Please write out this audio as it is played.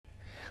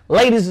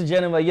Ladies and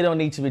gentlemen, you don't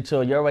need to be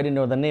told. You already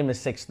know the name is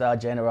Six Star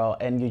General,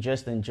 and you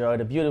just enjoyed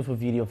a beautiful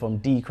video from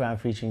Cryme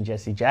featuring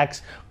Jesse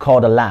Jacks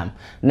called "A Lamb."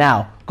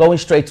 Now, going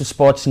straight to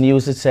sports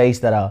news, it says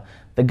that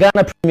the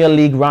Ghana Premier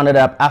League rounded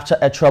up after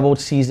a troubled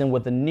season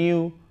with a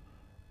new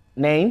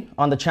name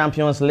on the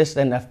champions list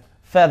and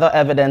further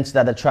evidence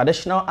that the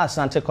traditional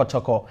Asante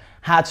Kotoko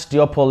Hearts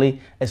duopoly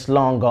is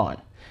long gone.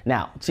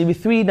 Now,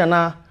 TV3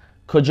 Nana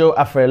Kojo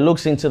Afre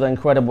looks into the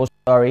incredible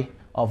story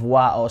of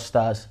Wa All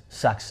Stars'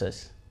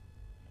 success.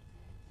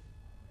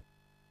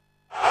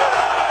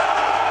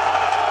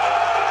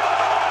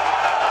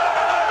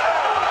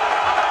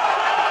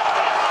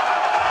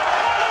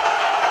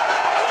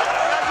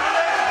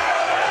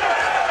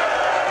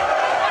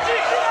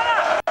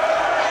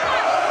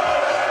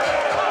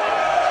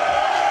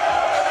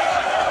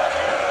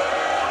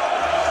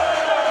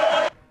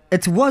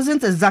 It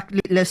wasn't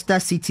exactly Leicester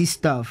City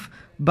stuff,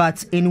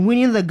 but in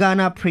winning the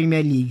Ghana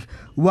Premier League,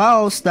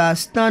 All Stars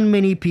stunned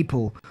many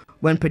people.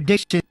 When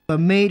predictions were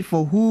made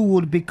for who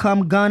would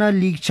become Ghana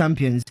League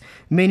champions,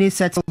 many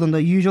settled on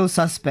the usual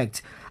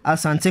suspect,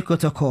 Asante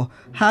Kotoko,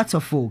 Heart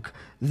of Oak.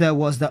 There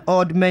was the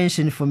odd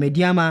mention for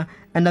Mediama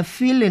and a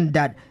feeling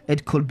that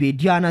it could be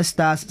Diana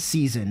Stars'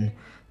 season.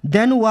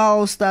 Then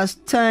All Stars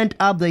turned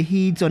up the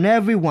heat on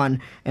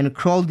everyone and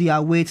crawled their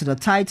way to the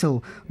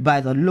title by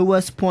the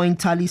lowest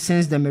point tally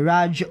since the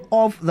mirage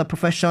of the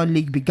professional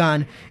league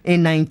began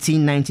in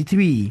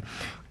 1993.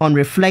 On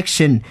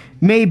reflection,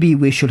 maybe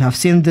we should have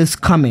seen this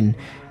coming.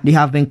 They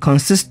have been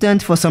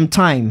consistent for some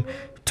time,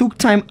 took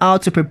time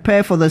out to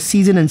prepare for the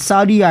season in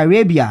Saudi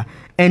Arabia,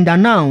 and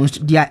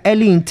announced their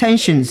early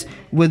intentions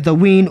with the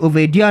win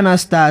over Diana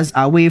Stars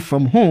away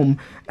from home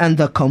and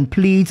the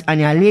complete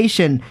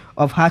annihilation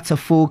of Hearts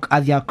of Oak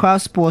at the Accra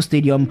Sports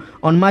Stadium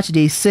on match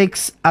day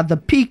 6 at the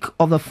peak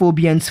of the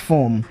Phobians'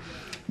 form.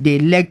 They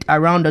legged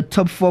around the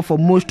top 4 for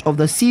most of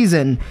the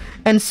season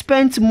and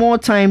spent more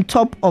time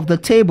top of the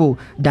table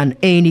than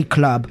any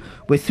club.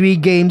 With 3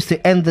 games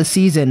to end the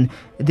season,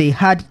 they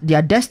had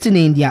their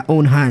destiny in their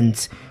own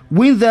hands.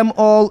 Win them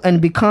all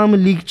and become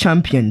league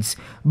champions,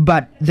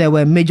 but there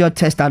were major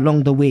tests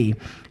along the way.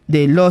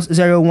 They lost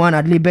 0-1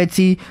 at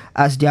Liberty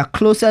as their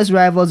closest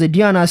rivals, the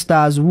Diana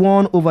Stars,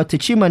 won over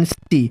Techiman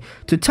City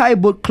to tie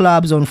both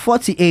clubs on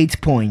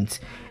 48 points.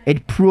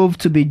 It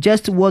proved to be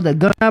just what the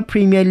Ghana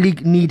Premier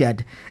League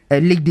needed, a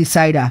league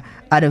decider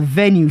at a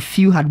venue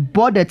few had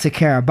bothered to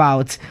care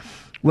about.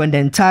 When the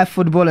entire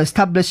football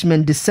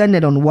establishment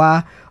descended on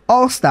Wa,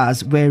 All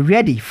Stars were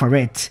ready for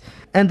it.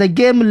 And the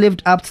game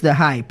lived up to the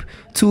hype.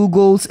 2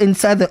 goals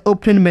inside the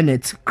opening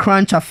minute,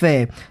 crunch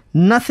affair,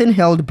 nothing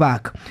held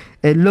back.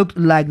 It looked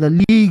like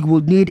the league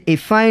would need a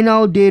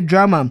final day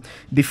drama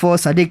before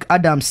Sadiq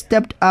Adams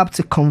stepped up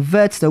to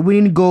convert the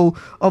winning goal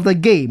of the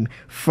game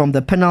from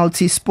the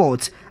penalty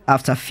spot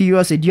after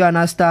furious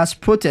Diana Stars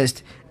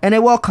protest and a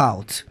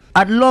walkout.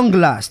 At long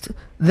last,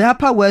 the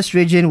Upper West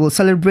region will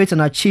celebrate an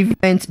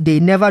achievement they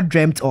never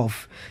dreamt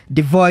of.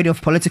 Devoid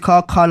of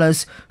political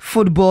colors,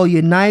 football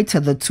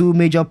united the 2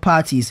 major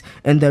parties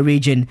in the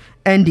region,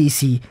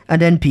 NDC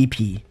and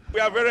NPP. We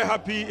are very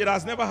happy. It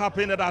has never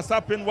happened. It has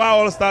happened. Why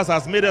All Stars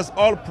has made us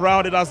all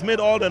proud. It has made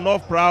all the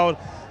North proud.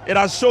 It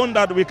has shown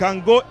that we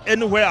can go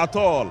anywhere at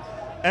all.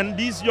 And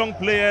these young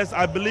players,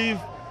 I believe,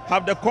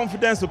 have the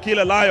confidence to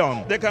kill a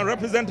lion. They can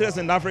represent us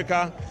in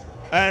Africa.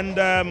 And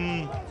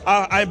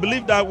I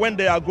believe that when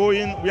they are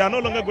going, we are no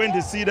longer going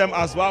to see them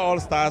as All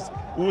Stars.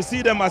 We will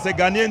see them as a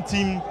Ghanaian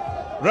team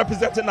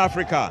representing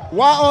Africa.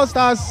 All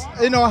Stars,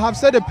 have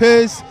set a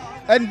pace,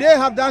 and they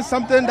have done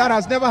something that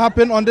has never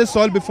happened on this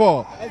soil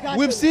before.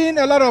 We've seen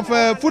a lot of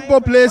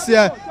football players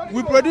here.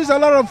 We produce a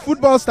lot of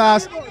football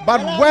stars,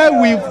 but where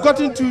we've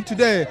gotten to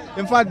today,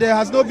 in fact, there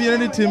has not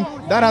been any team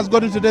that has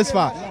gotten to this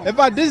far. In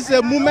fact, this is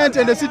a moment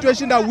and a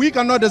situation that we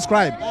cannot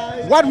describe.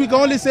 What we can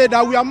only say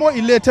that we are more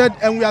elated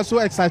and we are so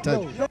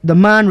excited. The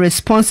man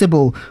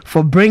responsible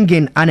for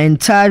bringing an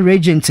entire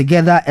region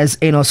together is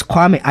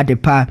Cryme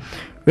Adepa.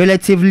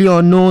 Relatively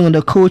unknown on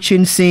the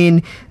coaching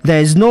scene,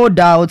 there is no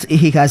doubt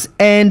he has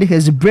earned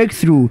his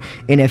breakthrough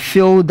in a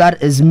field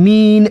that is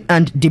mean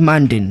and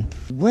demanding.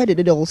 Where did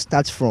it all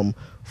start from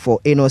for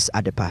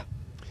Adepa?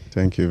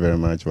 Thank you very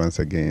much once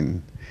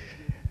again.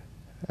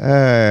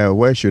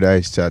 Where should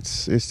I start?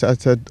 It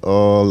started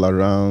all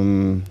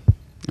around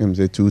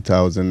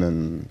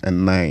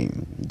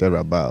 2009,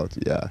 thereabout.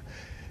 Yeah,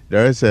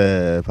 there is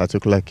a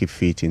particular key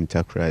feat in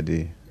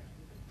Takrady,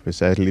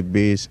 precisely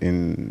based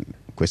in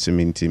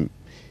Kwesiminti,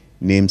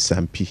 named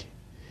Sampi,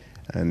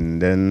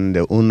 and then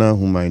the owner,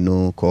 whom I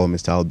know, called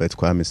Mr. Albert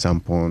Kwame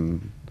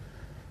Sampon,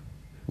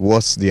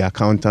 was the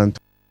accountant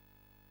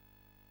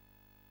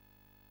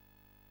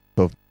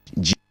of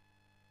G.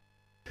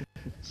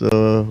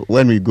 So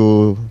when we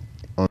go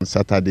on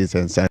Saturdays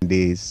and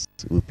Sundays,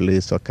 we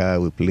play soccer,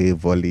 we play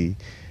volley,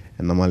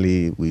 and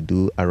normally we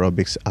do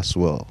aerobics as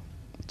well.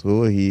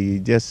 So he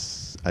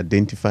just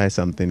identified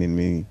something in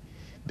me,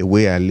 the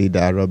way I lead the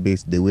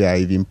aerobics, the way I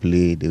even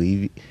play,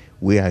 the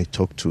way I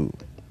talk to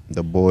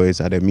the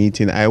boys at a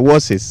meeting. I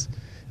was his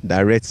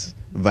direct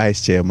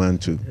vice chairman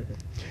too.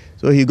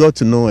 So he got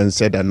to know and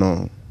said that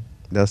no,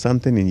 there's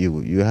something in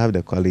you. You have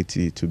the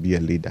quality to be a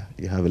leader.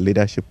 You have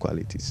leadership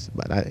qualities.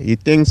 But he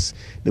thinks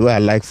the way I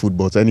like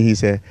football, and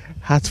he's a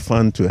heart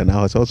fan too. And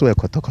I was also a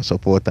Kotoko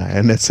supporter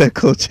and a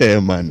circle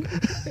chairman,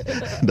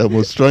 the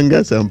most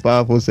strongest and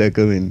powerful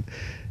circle in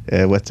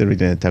Western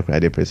Region and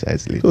Takoradi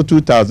precisely. So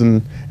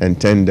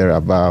 2010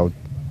 thereabout,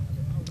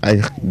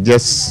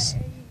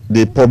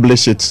 they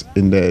publish it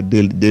in the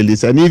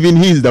dailies, and even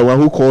he's the one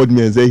who called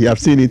me and said he have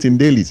seen it in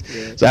dailies.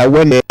 Yeah. So I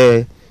went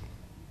there,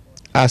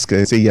 asked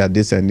and say, yeah,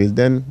 this and this.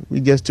 Then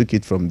we just took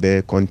it from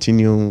there,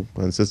 continue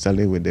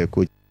consistently with the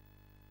coach.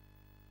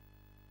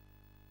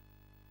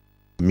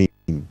 Me,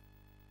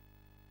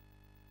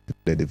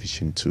 the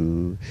Division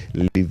 2,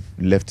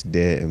 left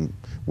there and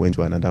went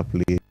to another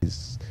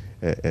place.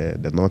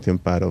 The northern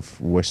part of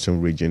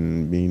Western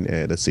Region, being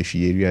the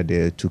Seshi area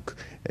there, took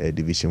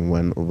Division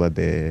 1 over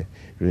there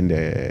during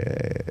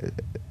the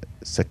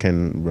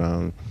second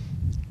round,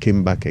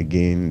 came back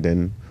again,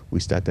 then we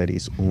started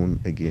his own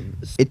again.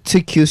 It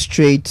took you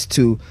straight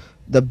to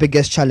the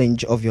biggest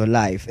challenge of your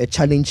life, a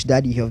challenge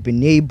that you have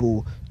been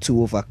able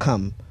to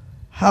overcome.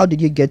 How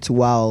did you get to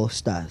Wow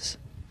Stars?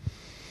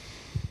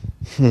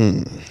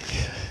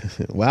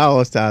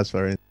 Wow Stars,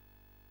 for instance.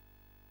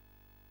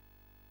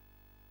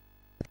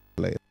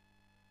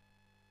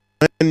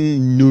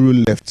 When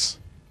Nuru left,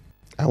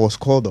 I was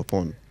called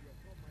upon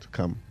to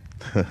come.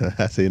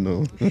 I say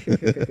no.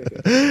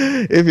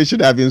 If it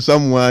should have been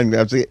someone,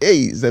 I'd say,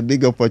 hey, it's a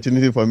big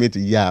opportunity for me to,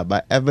 yeah,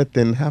 but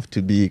everything have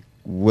to be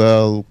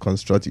well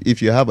constructed.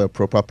 If you have a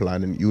proper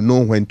plan and you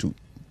know when to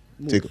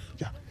take,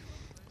 yeah.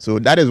 So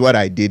that is what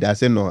I did. I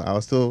said, no,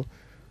 I'll still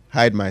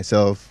hide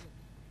myself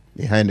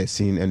behind the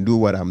scene and do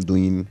what I'm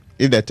doing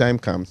if the time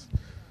comes.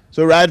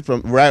 So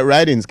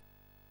riding.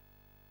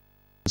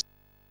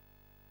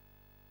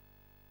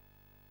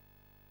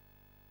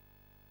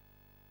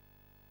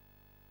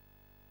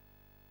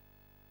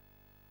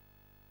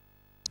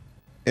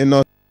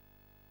 Not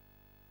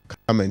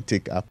come and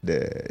take up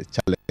the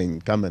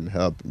challenge, come and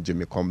help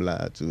Jimmy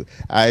Kombla to.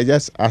 I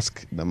just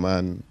ask the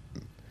man,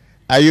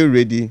 are you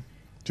ready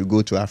to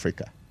go to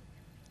Africa?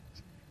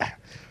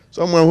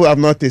 Someone who have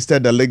not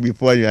tasted the league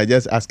before, you are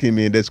just asking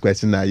me this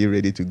question, are you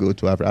ready to go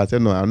to Africa? I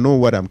said, no, I know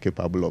what I'm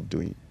capable of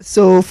doing.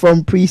 So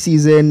from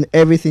preseason,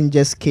 everything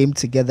just came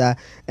together,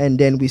 and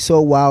then we saw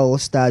Wow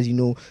Stars,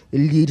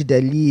 lead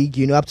the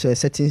league, up to a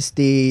certain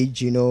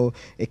stage,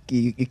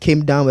 it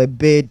came down a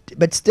bit,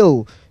 but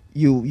still,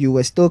 you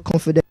were still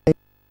confident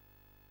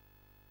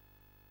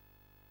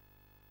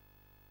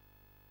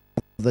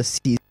the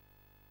season.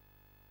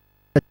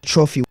 The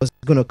trophy was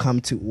going to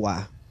come to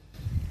Wow.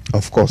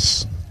 Of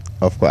course,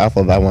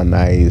 after that one,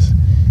 I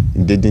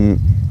didn't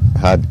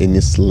have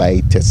any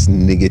slightest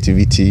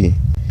negativity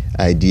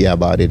idea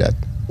about it that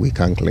we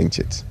can't clinch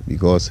it,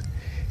 because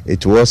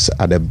it was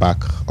at the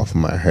back of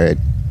my head,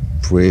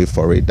 pray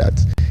for it, that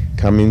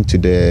coming to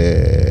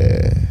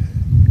the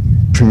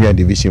Premier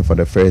Division for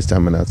the first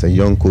time, and as a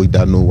young coach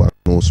that no one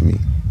knows me,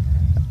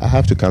 I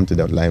have to come to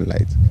the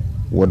limelight.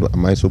 What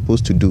am I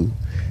supposed to do?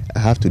 I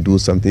have to do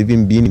something.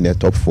 Even being in the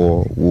top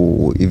 4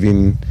 will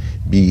even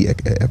be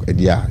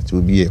it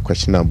will be a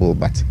questionable,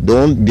 but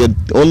the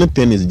only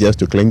thing is just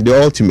to claim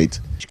the ultimate.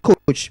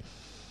 Coach,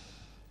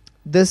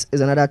 this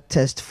is another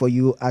test for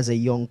you as a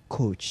young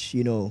coach,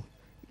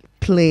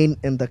 playing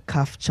in the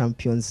CAF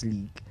Champions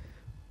League.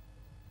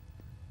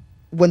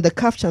 When the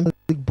CAF Champions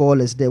League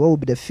ball is there, what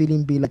would be the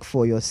feeling be like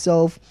for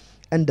yourself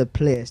and the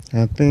players?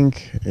 I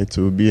think it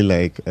will be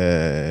like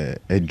a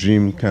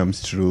dream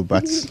comes true,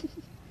 but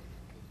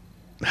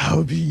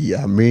I'll be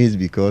amazed,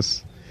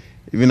 because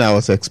even I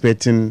was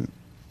expecting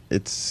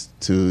it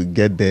to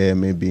get there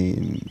maybe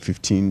in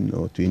 15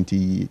 or 20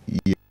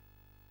 years.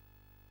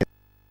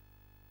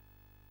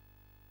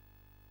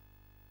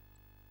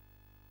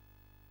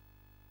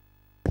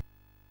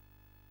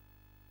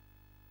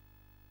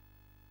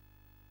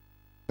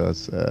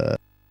 Because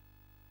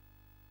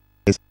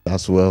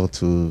as well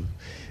too,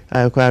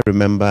 I quite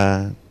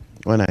remember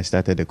when I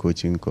started the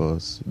coaching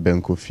course,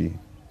 Ben Kofi,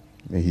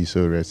 he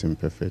so rest in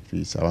perfect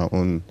peace, our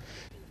own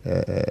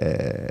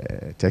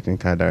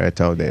technical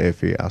director of the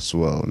FA as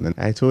well. And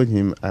I told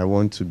him I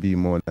want to be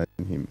more than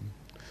him.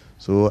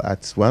 So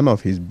at one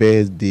of his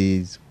best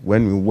days,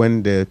 when we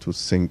went there to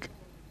sing,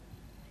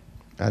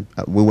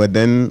 we were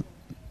then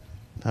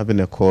having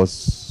a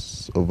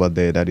course over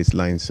there that is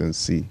License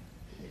C.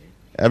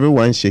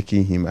 Everyone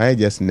shaking him. I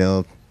just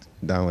knelt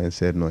down and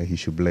said, no, he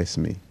should bless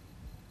me.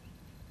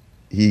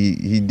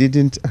 He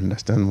didn't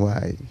understand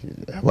why.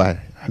 I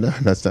don't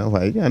understand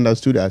why. He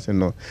understood. I said,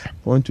 no, I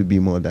want to be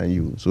more than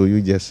you. So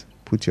you just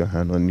put your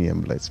hand on me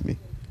and bless me.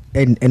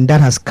 And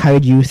that has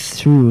carried you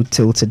through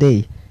till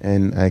today.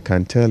 And I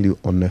can tell you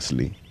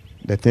honestly,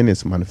 the thing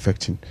is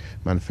manifesting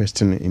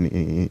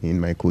in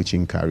my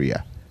coaching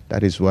career.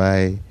 That is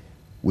why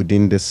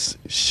within this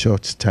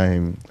short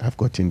time, I've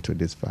gotten to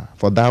this far.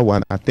 For that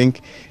one, I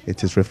think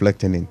it is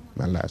reflecting in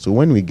my life. So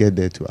when we get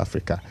there to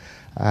Africa,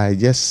 I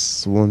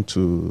just want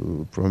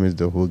to promise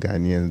the whole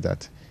Ghanaians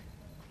that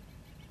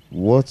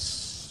what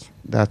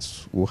that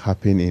will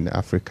happen in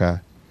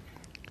Africa,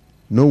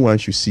 no one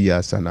should see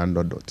us an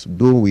underdog,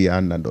 though we are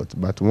underdog.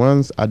 But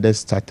once others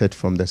started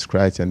from the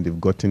scratch and they've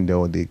gotten there,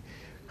 or they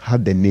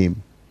had the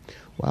name,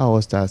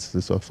 All Stars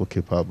is also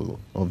capable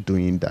of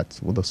doing that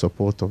with the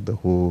support of the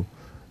whole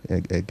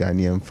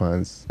Ghanaian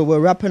fans. So we're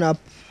wrapping up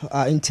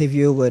our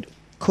interview with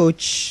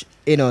Coach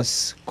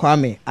Enos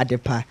Cryme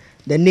Adepa.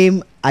 The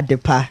name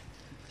Adepa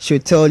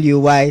should tell you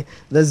why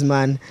this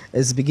man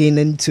is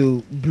beginning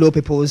to blow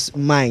people's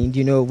mind,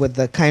 you know, with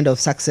the kind of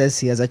success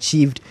he has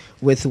achieved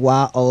with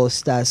All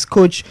Stars.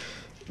 Coach,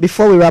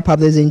 before we wrap up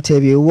this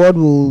interview,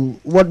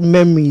 what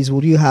memories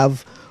would you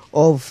have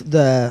of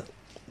the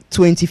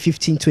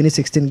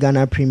 2015-2016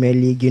 Ghana Premier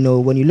League? You know,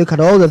 when you look at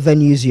all the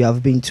venues you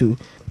have been to.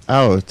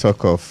 I will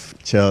talk of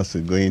Chelsea,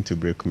 going to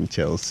Brecum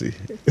Chelsea.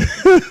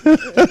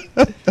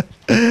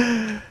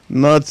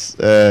 Not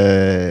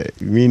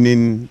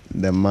winning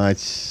the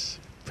match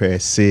per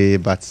se,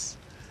 but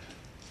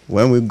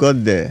when we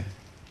got there,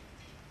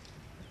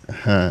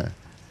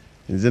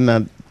 isn't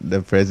that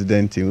the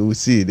president team? We will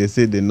see. They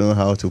say they know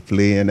how to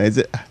play, and I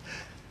said,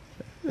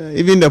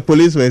 even the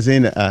police were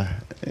saying,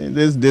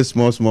 there's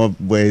small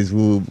boys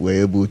who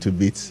were able to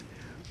beat.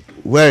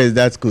 Where is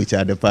that coach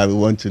at the park? We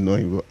want to know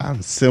him.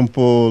 I'm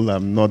simple,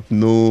 I'm not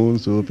known,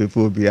 so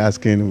people will be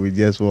asking. We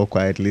just walk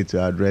quietly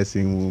to our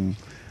dressing room,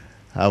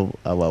 have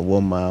our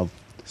warm up,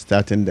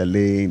 starting the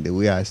lane, the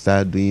way I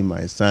start doing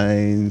my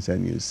signs,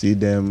 and you see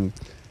them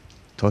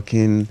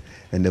talking,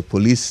 and the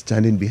police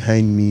standing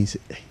behind me. Say,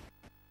 hey.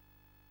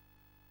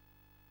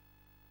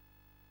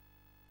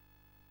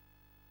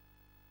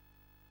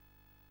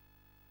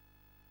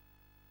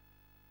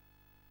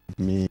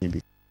 Me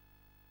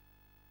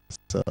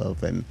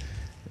myself, and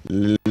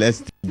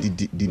lest did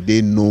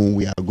they know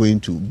we are going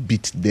to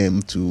beat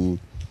them to.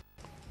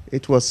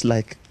 It was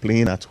like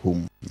playing at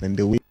home, and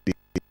the way they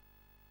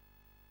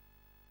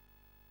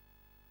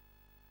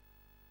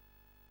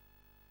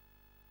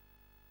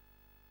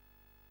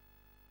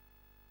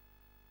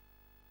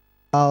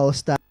All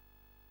Stars.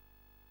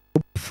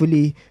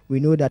 Hopefully, we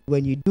know that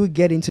when you do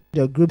get into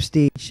the group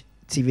stage,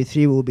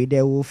 TV3 will be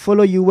there. We'll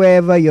follow you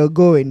wherever you're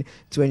going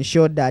to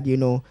ensure that, you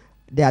know,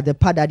 the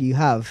part that you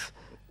have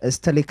is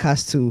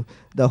telecast to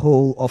the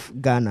whole of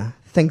Ghana.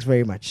 Thanks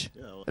very much.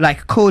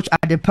 Like Coach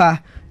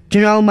Adepa,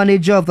 General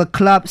Manager of the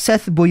club,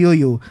 Seth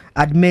Boyoyo,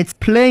 admits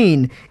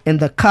playing in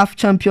the CAF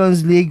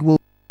Champions League will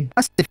be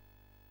massive.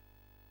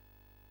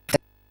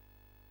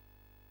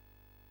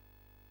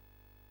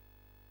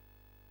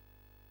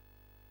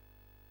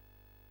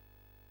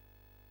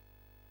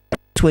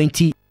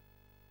 20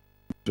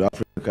 to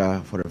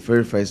Africa for the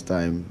very first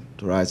time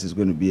to us is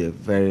going to be a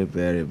very,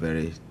 very,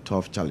 very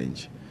tough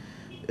challenge.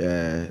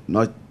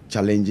 Not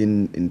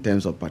challenging in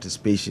terms of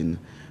participation,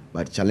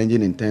 but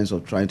challenging in terms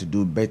of trying to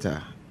do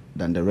better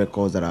than the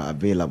records that are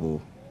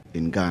available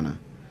in Ghana.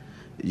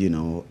 You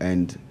know,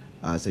 and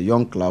as a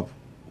young club,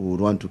 we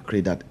would want to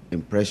create that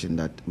impression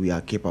that we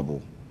are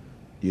capable.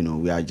 You know,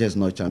 we are just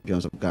not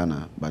champions of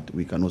Ghana, but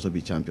we can also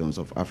be champions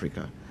of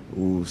Africa.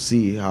 We'll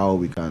see how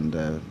we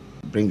can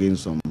bring in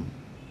some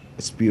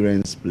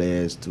experienced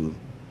players to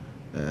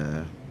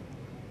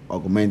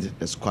augment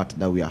the squad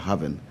that we are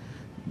having.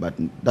 But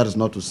that is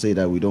not to say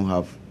that we don't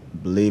have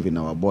belief in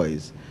our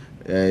boys.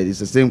 It's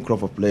the same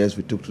crop of players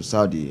we took to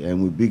Saudi,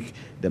 and we beat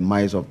the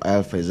mice of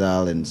Al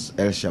Faisal and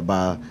El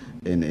Shabab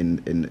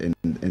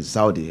in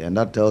Saudi, and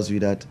that tells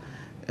you that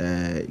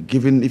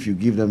if you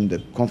give them the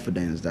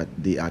confidence that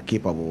they are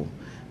capable,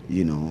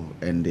 you know,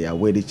 and they are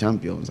worthy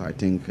champions, I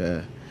think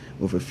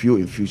with a few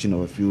infusion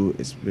of a few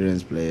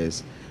experienced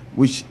players,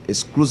 which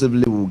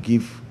exclusively will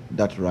give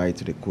that right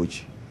to the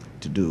coach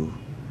to do.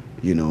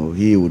 You know,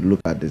 he would look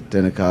at the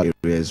technical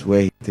areas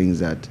where he thinks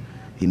that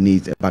he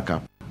needs a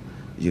backup.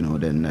 You know,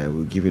 then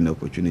we'll give him the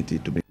opportunity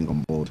to bring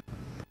on board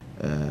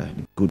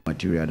good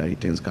material that he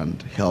thinks can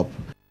help.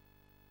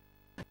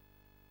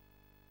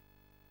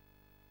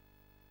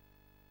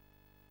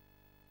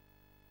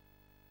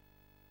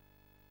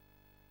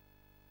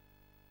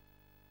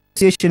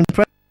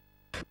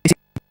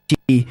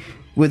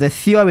 With a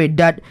theory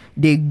that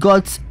they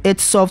got it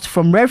solved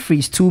from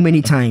referees too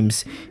many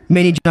times.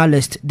 Many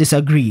journalists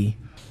disagree.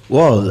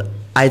 Well,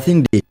 I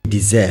think they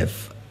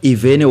deserve.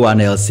 If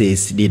anyone else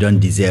says they don't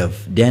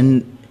deserve,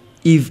 then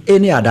if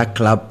any other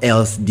club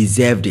else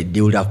deserved it, they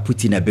would have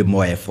put in a bit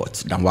more effort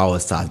than what All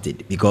Stars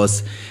did,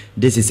 because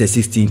this is a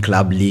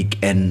 16-club league,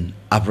 and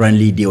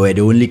apparently they were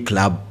the only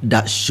club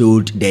that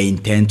showed their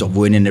intent of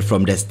winning it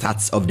from the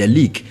starts of the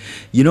league.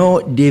 You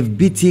know, they've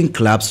beaten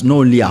clubs not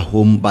only at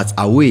home but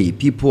away.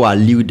 People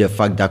allude the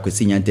fact that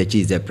Kwesi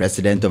Nyantakyi is the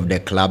president of the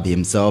club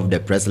himself, the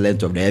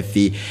president of the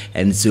FA,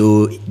 and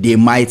so they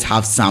might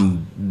have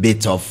some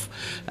bit of,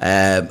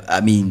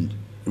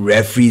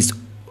 referees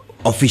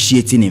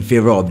officiating in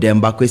favor of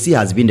them. But Kwesi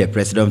has been the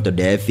president of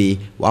the FA,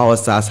 while All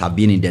Stars have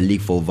been in the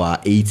league for over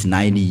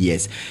 8-9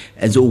 years.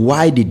 And so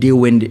why did they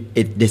win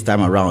it this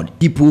time around?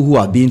 People who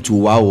have been to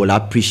WOW will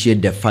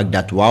appreciate the fact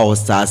that WOW All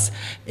Stars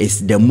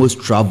is the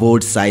most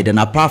traveled side, and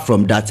apart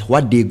from that,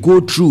 what they go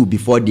through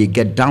before they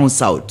get down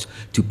south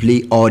to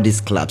play all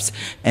these clubs,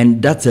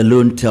 and that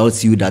alone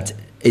tells you that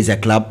is a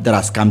club that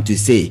has come to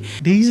stay.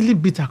 They easily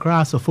beat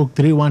Accra Suffolk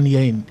 3-1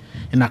 here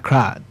in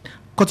Accra.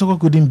 Kotoko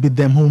couldn't beat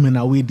them home and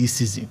away this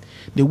season.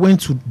 They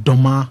went to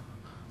Doma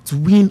to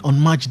win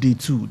on match day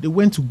 2. They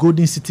went to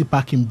Golden City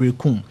Park in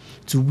Brekum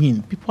to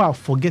win. People are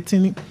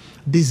forgetting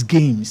these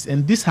games,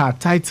 and these are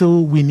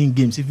title winning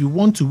games. If you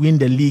want to win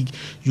the league,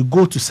 you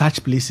go to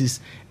such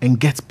places and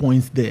get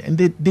points there, and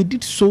they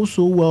did so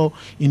well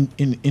in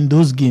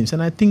those games,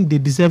 and I think they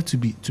deserve to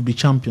be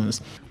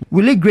champions.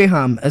 Willie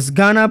Graham is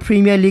Ghana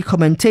Premier League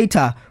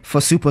commentator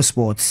for Super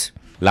Sports.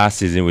 Last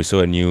season we saw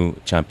a new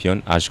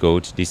champion, Ash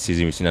Gold. This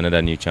season we've seen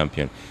another new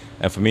champion,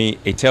 and for me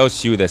it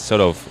tells you the sort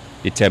of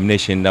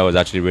determination that was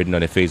actually written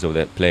on the face of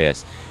the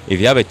players. If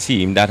you have a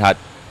team that had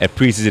a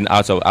preseason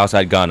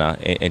outside Ghana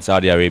in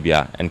Saudi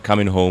Arabia and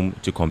coming home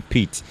to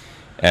compete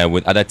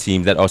with other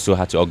teams that also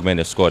had to augment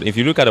the squad. If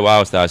you look at the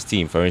Wild Stars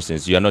team, for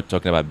instance, you are not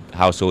talking about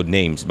household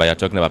names, but you're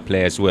talking about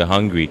players who are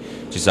hungry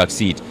to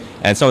succeed.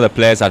 And some of the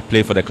players had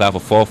played for the club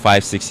for 4,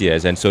 5, 6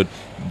 years, and so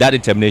that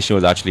determination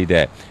was actually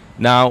there.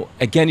 Now,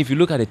 again, if you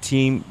look at a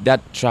team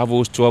that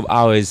travels 12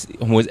 hours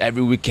almost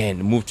every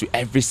weekend, move to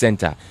every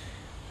center,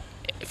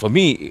 for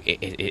me,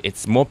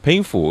 it's more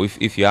painful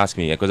if you ask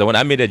me. Because when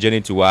I made a journey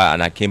to Wa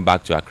and I came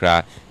back to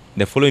Accra,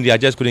 the following day I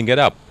just couldn't get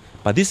up.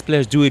 But these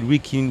players do it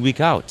week in,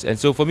 week out. And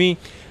so for me,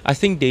 I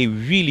think they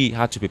really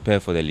had to prepare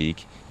for the league.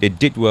 They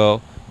did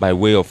well by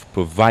way of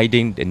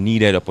providing the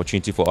needed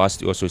opportunity for us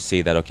to also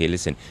say that, okay,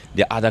 listen,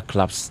 there are other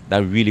clubs that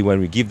really, when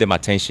we give them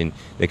attention,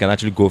 they can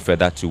actually go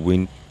further to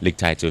win league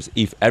titles.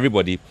 If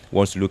everybody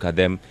wants to look at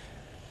them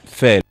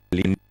fairly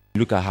and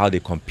look at how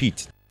they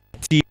compete,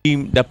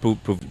 team that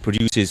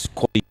produces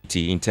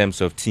quality in terms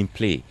of team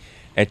play,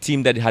 a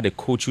team that had a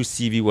coach whose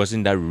CV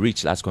wasn't that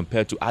rich as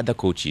compared to other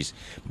coaches,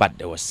 but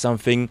there was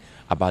something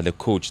about the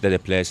coach that the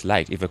players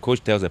liked. If a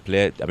coach tells the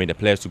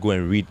players to go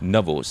and read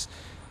novels,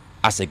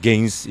 as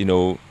against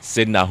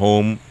sitting at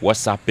home,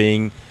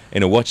 WhatsApping,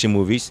 watching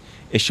movies,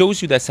 it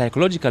shows you that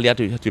psychologically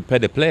you have to prepare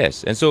the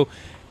players, and so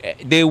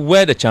they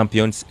were the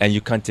champions, and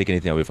you can't take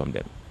anything away from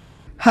them.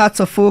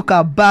 Hearts of Oak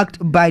are backed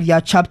by their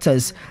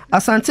chapters.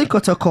 Asante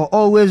Kotoko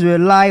always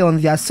rely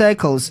on their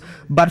circles,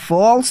 but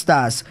for All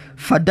Stars,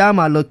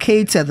 Fadama,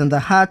 located in the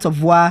heart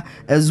of Wa,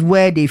 is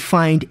where they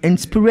find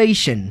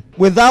inspiration.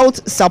 Without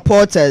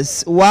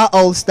supporters, Wa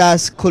All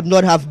Stars could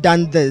not have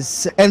done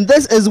this. And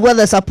this is where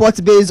the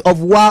support base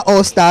of Wa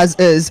All Stars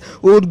is.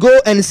 We would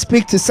go and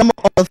speak to some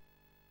of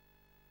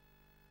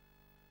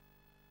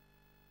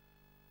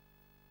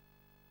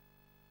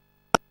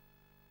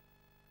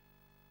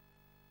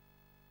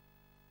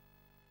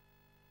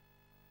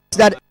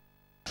that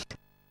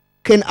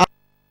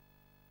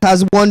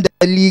has won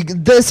the league.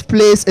 This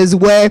place is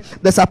where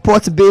the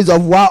support base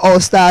of Wa All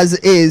Stars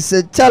is.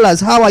 Tell us,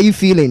 how are you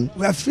feeling?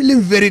 We are feeling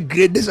very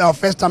great. This is our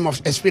first time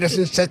of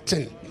experiencing such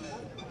thing.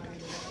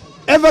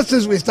 Ever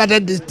since we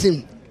started this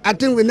team, I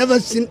think we've never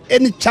seen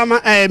any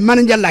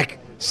manager like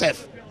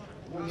Seth.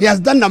 He has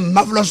done a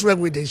marvelous work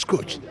with his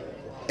coach,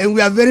 and we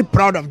are very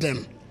proud of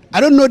them. I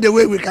don't know the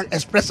way we can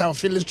express our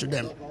feelings to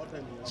them,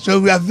 so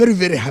we are very,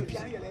 very happy.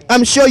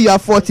 I'm sure you are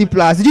 40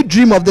 plus. Did you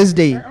dream of this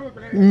day?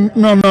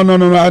 No.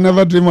 I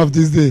never dream of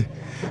this day.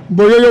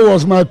 Boyoyo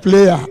was my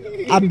player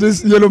at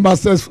this Yellow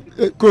Masters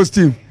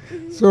costume.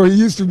 So he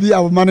used to be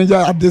our manager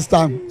at this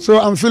time. So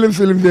I'm feeling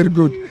very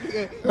good.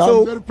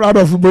 I'm very proud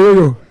of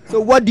Boyoyo. So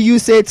what do you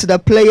say to the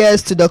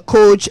players, to the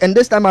coach, and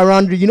this time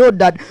around, you know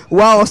that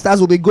Wa Stars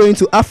will be going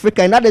to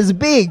Africa, and that is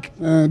big.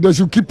 They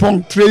should keep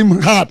on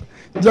training hard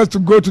just to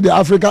go to the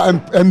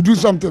Africa and do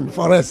something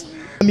for us.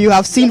 You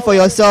have seen for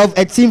yourself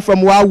a team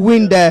from Wa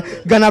win the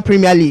Ghana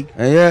Premier League.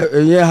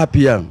 Yeah,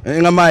 happy.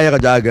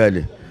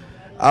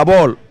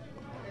 Abol,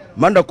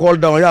 Manda call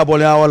down ya bol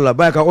ya wala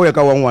ba ka oya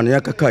ka 1-1 ya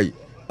ka kai.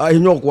 A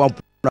hinyo ko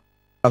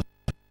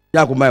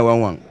ya ko mai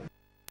 1-1.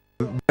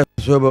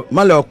 So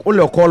male o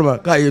call ma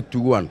ka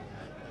 2-1.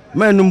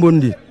 Mai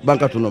numbundi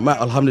banka tuno ma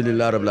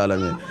alhamdulillah rabbil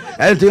alamin.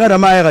 El tinga da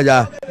mai ga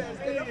ja.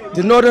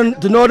 The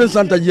northern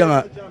Santa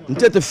Janga,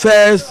 the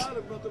first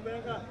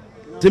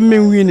team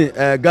win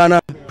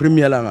Ghana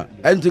Premier League.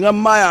 And tinga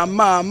ma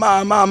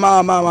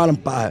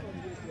pa.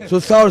 So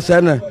South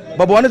Sene,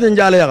 but one thing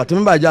jala to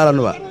me by jala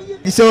no.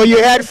 So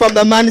you heard from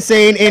the man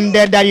saying in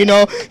there that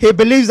he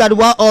believes that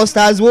Wa All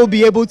Stars will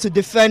be able to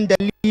defend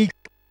the league.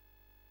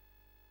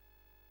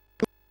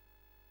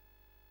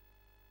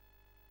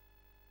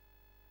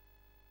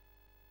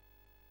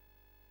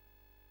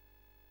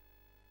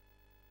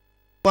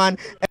 One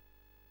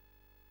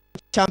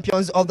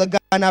champions of the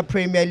Ghana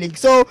Premier League.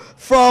 So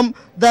from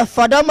the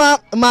Fadama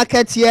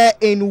market here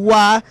in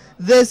Wa,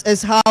 this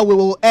is how we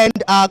will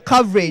end our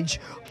coverage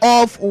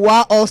of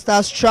Wa All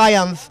Stars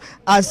triumph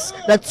as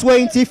the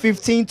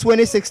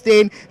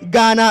 2015-2016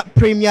 Ghana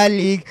Premier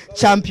League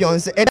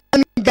champions.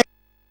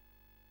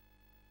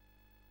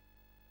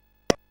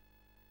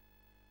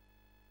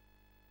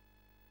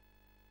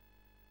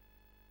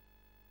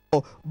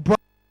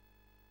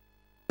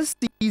 This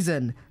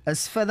season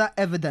is further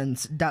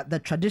evidence that the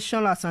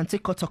traditional Asante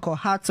Kotoko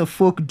Hearts of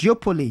Folk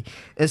duopoly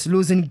is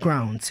losing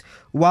ground,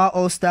 while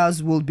All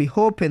Stars will be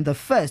hoping the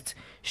first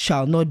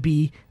shall not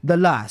be the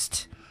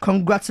last.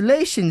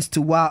 Congratulations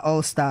to WA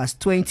All Stars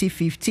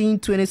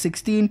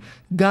 2015-2016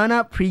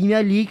 Ghana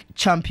Premier League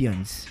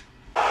champions.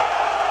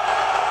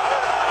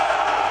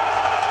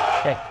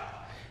 Okay.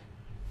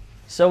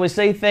 So we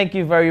say thank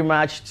you very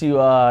much to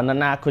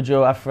Nana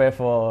Kojo Afre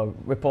for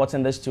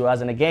reporting this to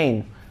us. And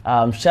again,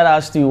 shout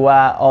outs to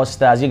WA All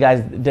Stars. You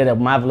guys did a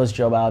marvelous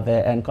job out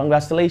there, and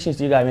congratulations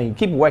to you guys. I mean, you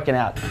keep working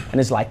out, and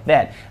it's like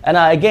that. And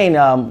again,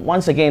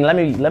 once again, let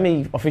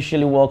me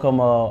officially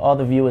welcome all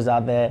the viewers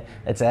out there.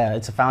 It's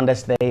a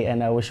Founders Day,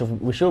 and we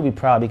should be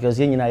proud because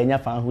you know you're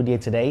found who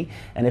did today,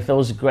 and it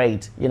feels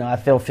great. You know, I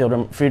feel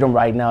freedom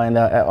right now, and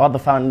all the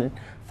founding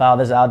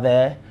fathers out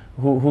there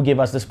who give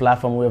us this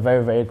platform, we're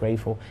very, very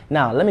grateful.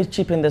 Now, let me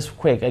chip in this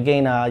quick.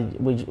 Again,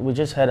 we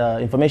just had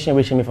information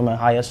reaching me from a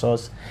higher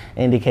source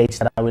indicates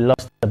that we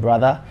lost a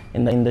brother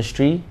in the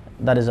industry.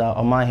 That is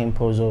Omahim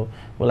Pozo.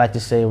 We'd like to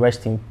say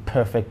rest in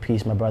perfect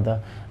peace, my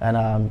brother. And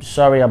I'm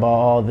sorry about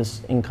all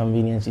this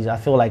inconveniences. I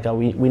feel like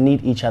we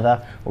need each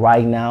other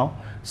right now.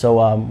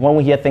 So when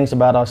we hear things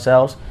about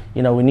ourselves,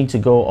 you know, we need to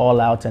go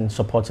all out and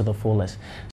support to the fullest.